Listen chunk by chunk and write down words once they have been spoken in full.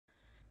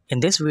In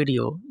this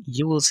video,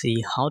 you will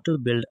see how to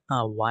build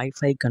a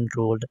Wi-Fi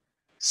controlled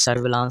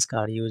surveillance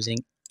car using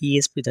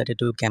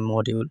ESP32-CAM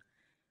module.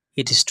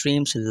 It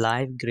streams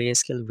live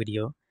grayscale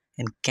video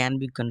and can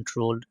be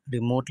controlled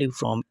remotely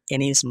from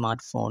any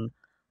smartphone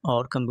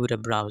or computer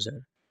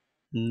browser.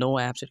 No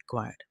apps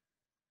required.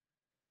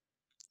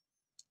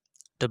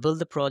 To build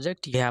the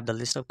project, you have the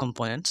list of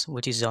components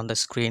which is on the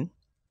screen.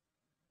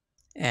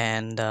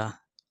 And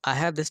I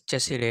have this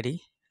chassis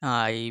ready.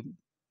 I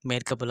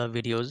made a couple of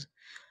videos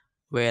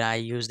where I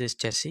use this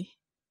chassis.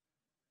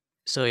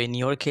 So in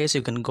your case,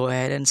 you can go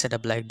ahead and set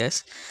up like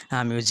this.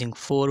 I'm using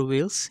 4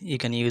 wheels. You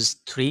can use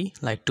 3,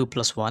 like 2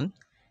 plus 1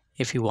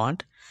 if you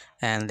want.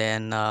 And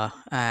then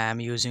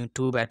I'm using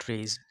 2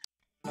 batteries.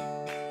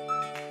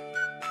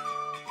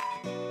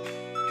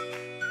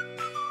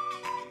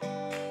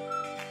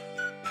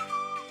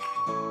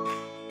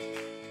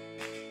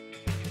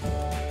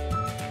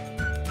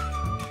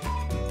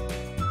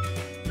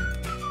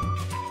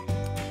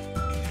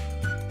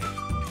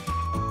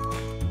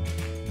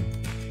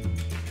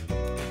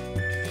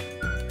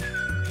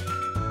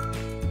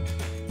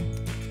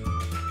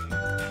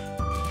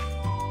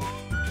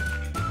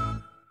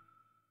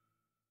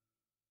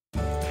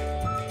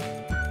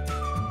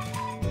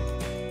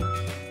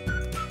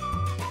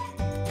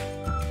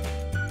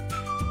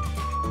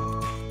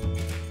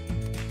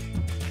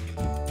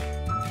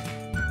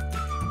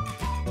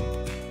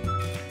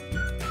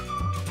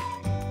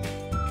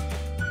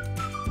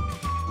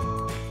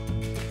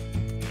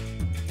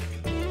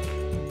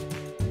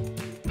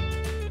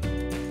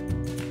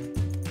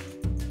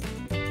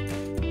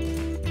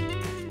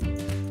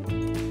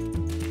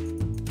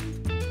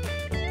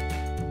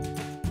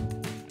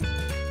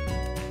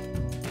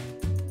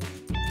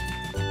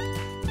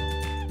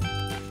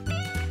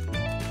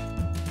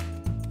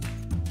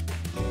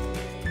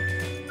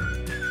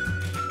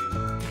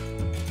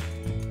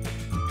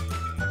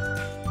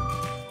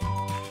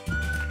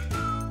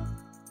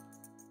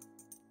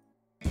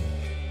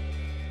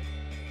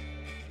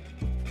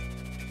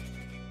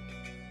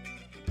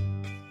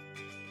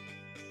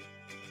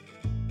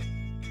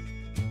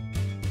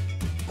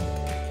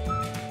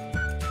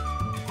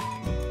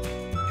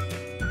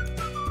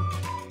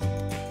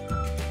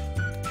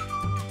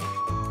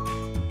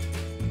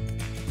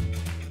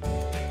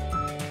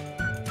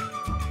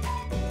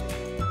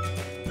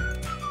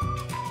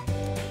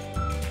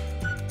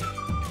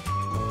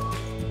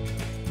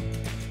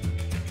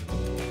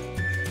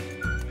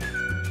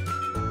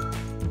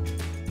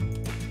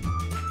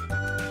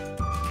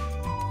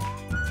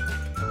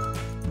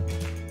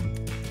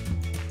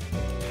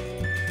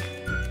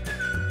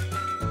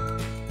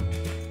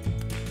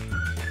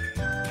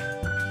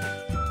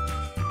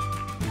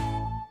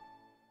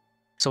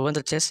 So when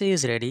the chassis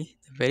is ready,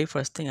 the very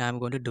first thing I'm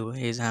going to do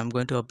is I'm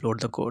going to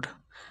upload the code.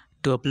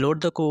 To upload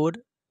the code,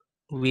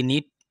 we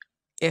need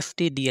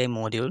FTDI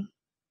module,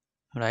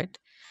 right?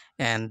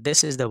 And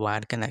this is the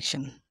wired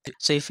connection.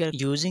 So if you're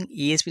using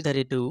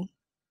ESP32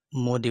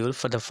 module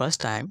for the first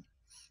time,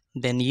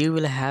 then you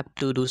will have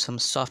to do some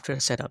software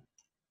setup,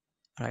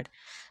 right?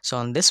 So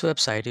on this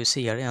website, you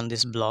see here on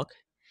this blog,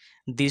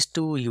 these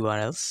 2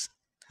 URLs,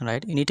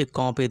 right? You need to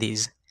copy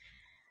these.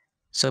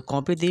 So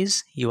copy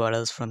these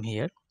URLs from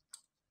here,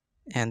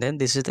 and then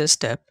this is the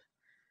step.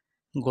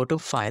 Go to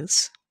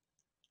files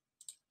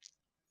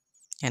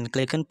and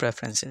click on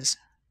preferences,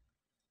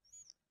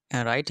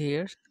 and right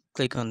here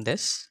click on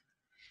this,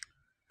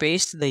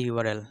 paste the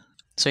URL.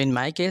 So in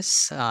my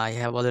case, I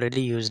have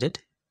already used it,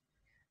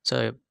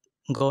 so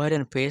go ahead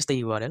and paste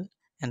the URL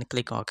and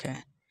click OK,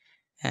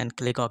 and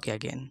click OK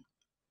again.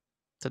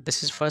 So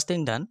this is first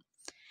thing done.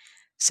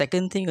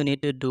 Second thing you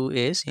need to do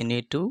is you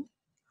need to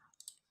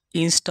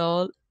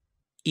install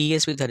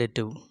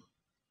ESP32,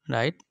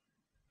 right?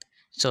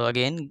 So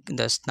again,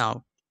 just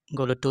now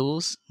go to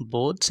tools,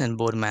 boards, and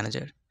board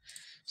manager.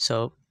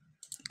 So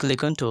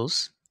click on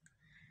tools,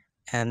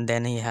 and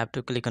then you have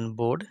to click on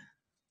board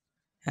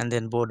and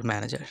then board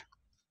manager,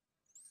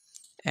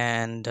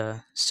 and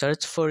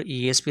search for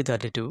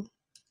ESP32.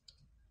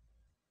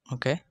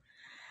 Okay,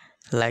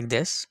 like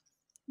this.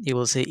 You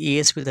will see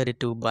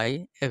ESP32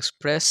 by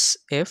Express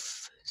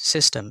If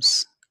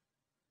Systems,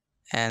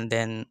 and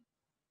then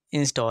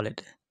install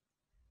it.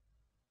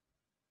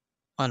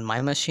 On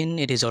my machine,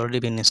 it is already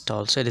been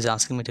installed, so it is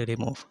asking me to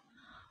remove,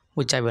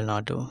 which I will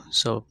not do.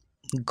 So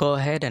go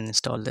ahead and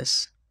install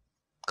this.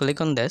 Click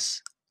on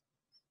this,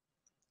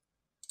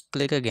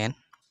 click again,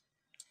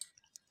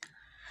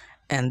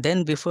 and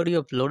then before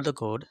you upload the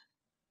code,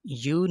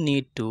 you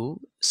need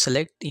to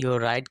select your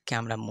right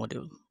camera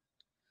module.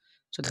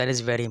 So that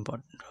is very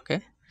important.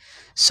 Okay,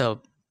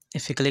 so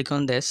if you click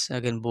on this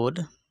again,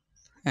 board,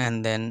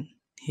 and then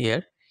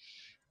here,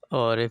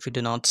 or if you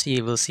do not see,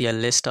 you will see a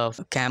list of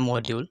cam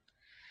module,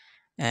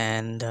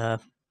 and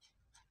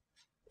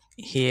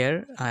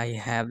here I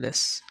have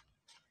this.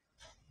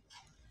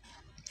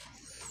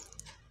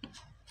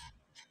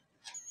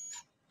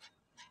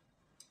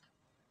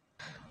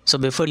 So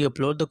before you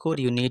upload the code,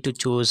 you need to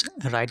choose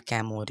right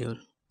cam module.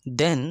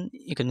 Then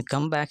you can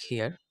come back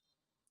here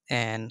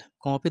and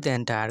copy the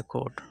entire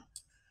code.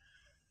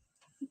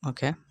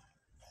 Okay,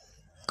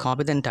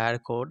 copy the entire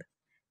code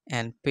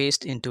and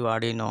paste into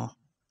Arduino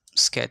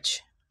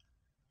sketch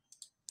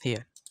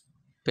here.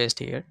 Paste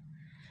here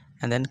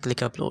and then click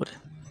upload.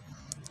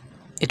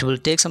 It will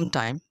take some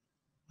time,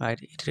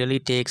 right? It really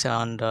takes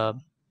around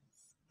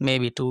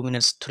maybe 2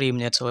 minutes, 3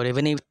 minutes, or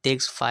even if it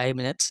takes 5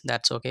 minutes,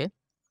 that's okay.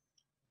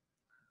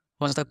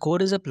 Once the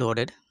code is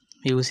uploaded,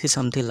 you will see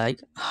something like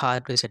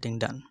hard resetting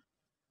done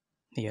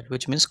here,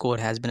 which means code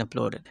has been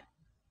uploaded.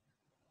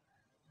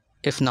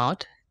 If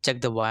not,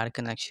 check the wire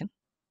connection.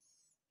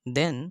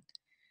 Then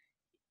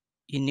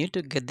you need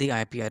to get the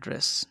IP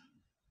address.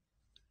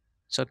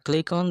 So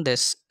click on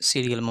this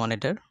serial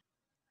monitor.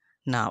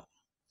 Now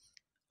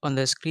on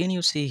the screen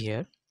you see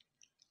here,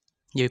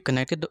 you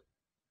connected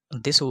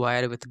this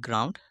wire with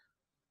ground.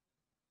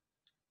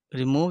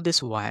 Remove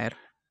this wire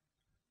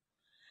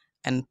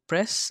and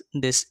press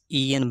this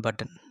EN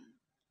button.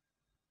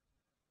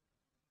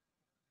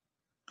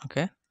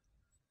 Okay.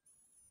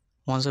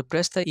 Once you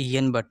press the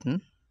EN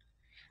button,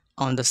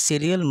 on the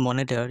serial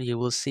monitor you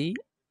will see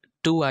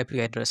two IP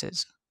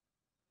addresses,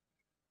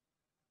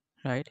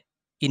 right?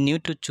 You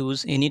need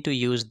to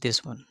use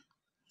this one,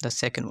 the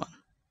second one.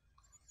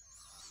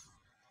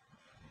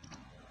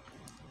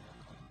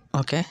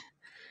 Okay.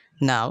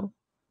 Now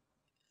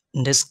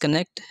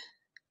disconnect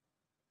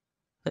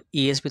the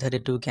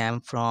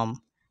ESP32-CAM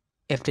from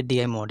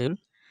FTDI module,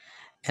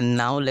 and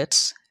now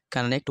let's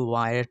connect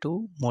wire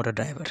to motor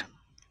driver.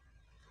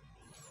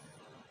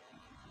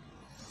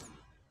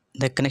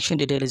 The connection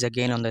detail is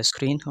again on the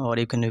screen, or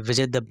you can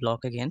visit the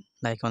blog again.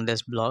 Like on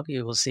this blog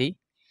you will see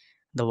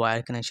the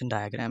wire connection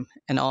diagram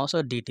and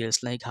also details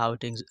like how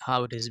it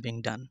is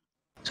being done.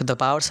 So the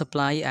power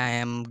supply I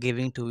am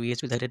giving to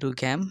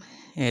ESP32-CAM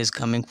is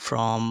coming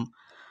from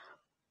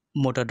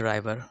motor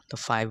driver, the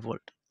 5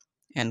 volt,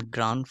 and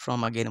ground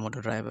from again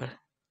motor driver.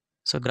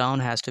 So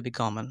ground has to be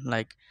common,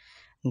 like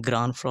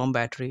ground from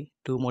battery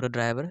to motor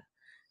driver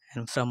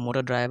and from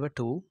motor driver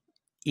to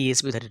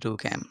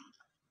ESP32-CAM.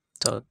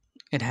 So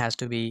it has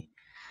to be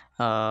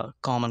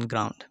common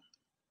ground.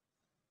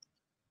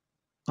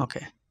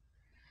 Okay,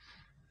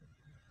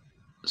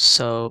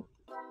 so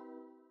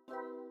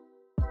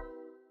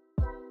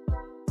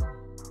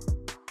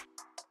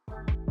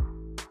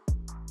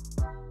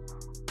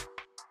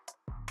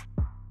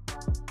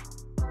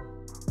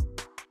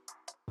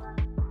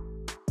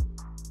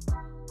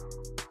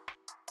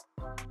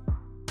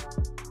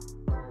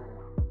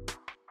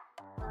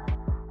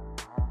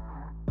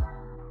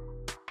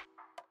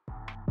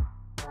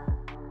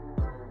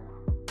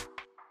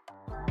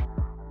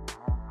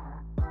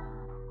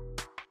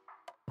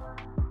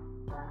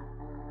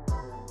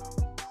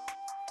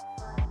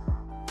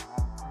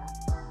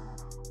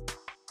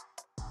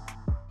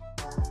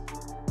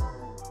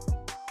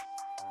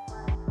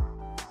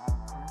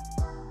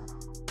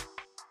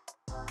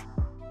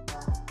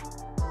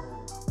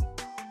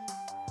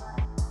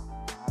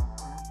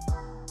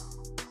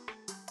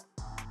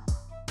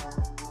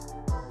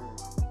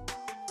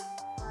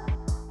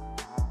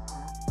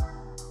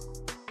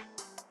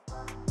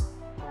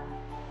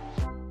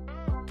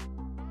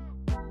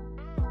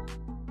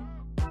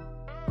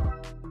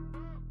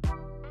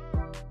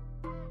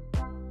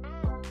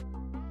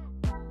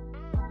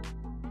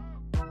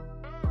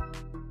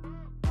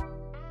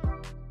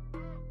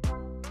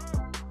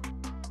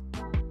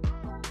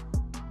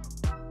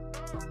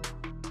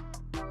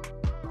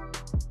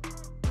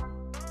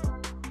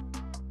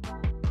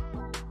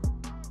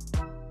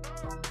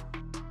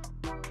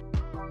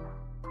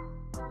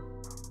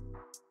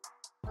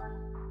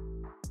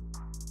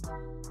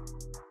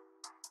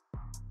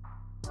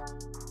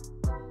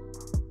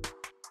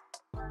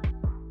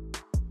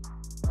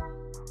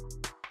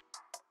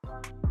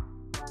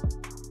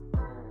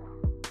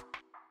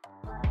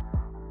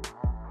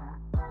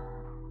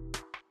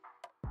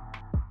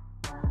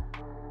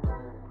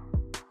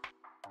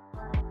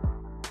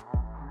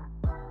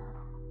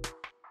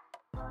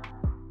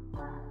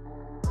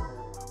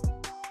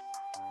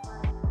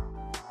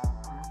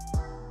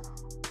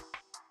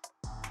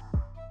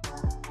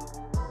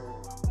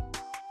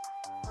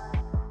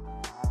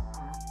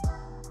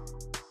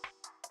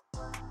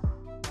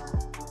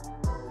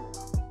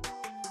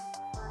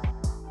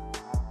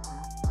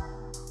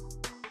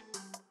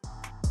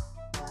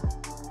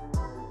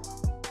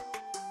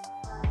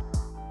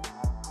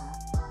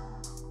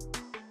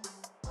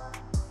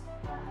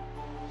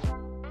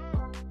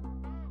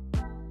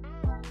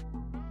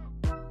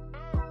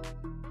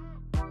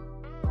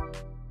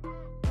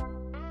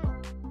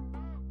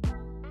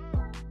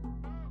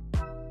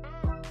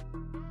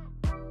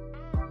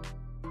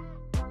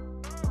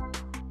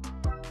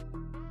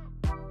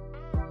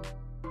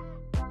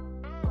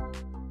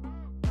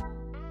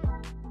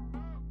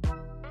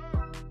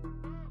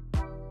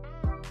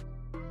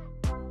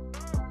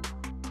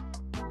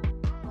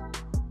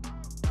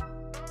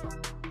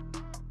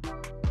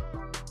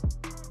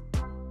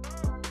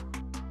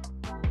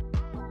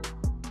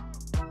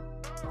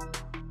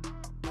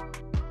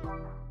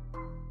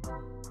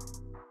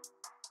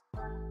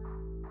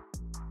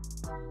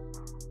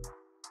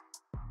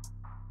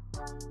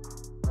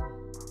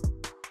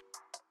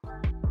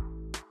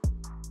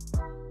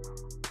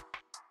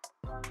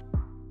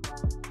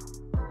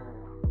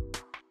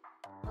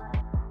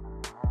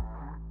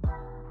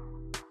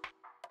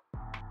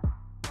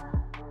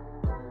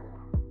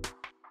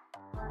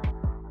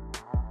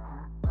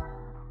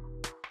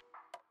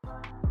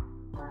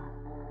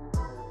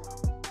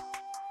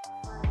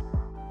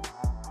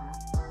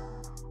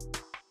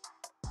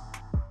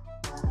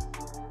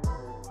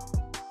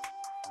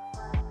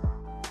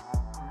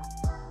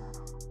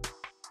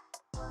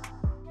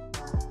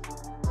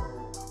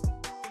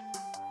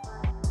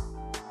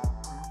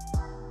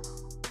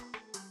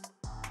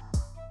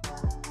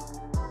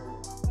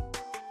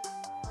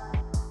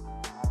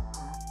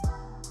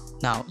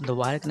Now the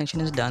wire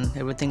connection is done,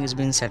 everything is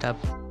being set up.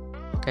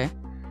 Okay,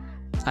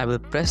 I will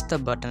press the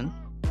button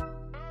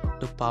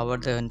to power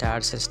the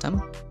entire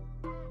system.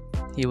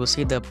 You will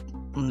see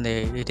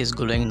it is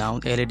glowing now,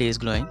 the LED is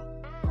glowing.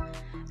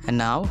 And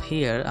now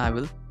here I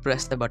will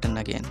press the button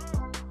again.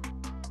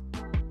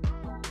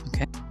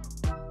 Okay,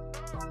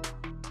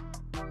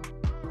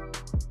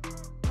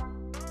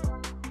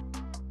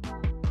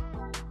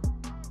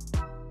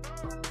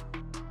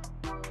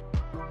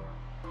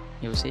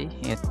 you see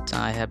it,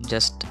 I have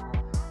just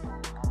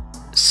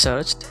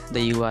searched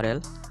the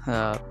URL,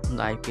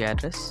 the IP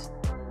address,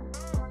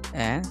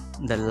 and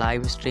the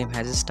live stream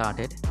has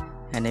started.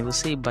 And you will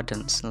see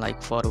buttons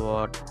like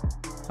forward,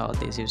 all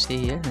these you see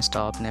here, and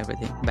stop and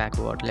everything,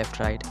 backward, left,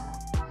 right.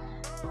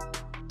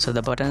 So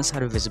the buttons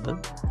are visible,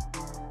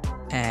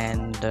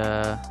 and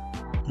the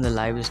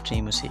live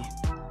stream you see.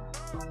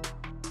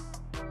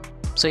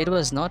 So it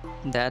was not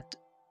that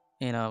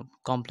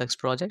complex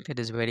project, it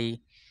is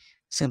very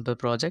simple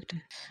project.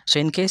 So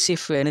in case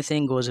if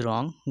anything goes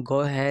wrong, go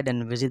ahead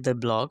and visit the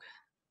blog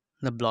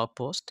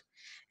post,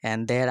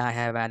 and there I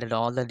have added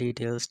all the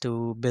details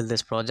to build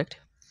this project.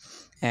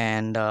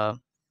 And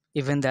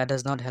even that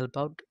does not help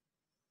out,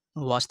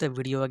 watch the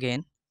video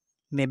again,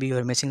 maybe you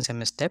are missing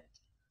some step,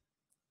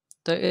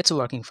 so it's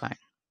working fine.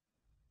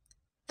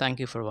 Thank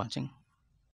you for watching.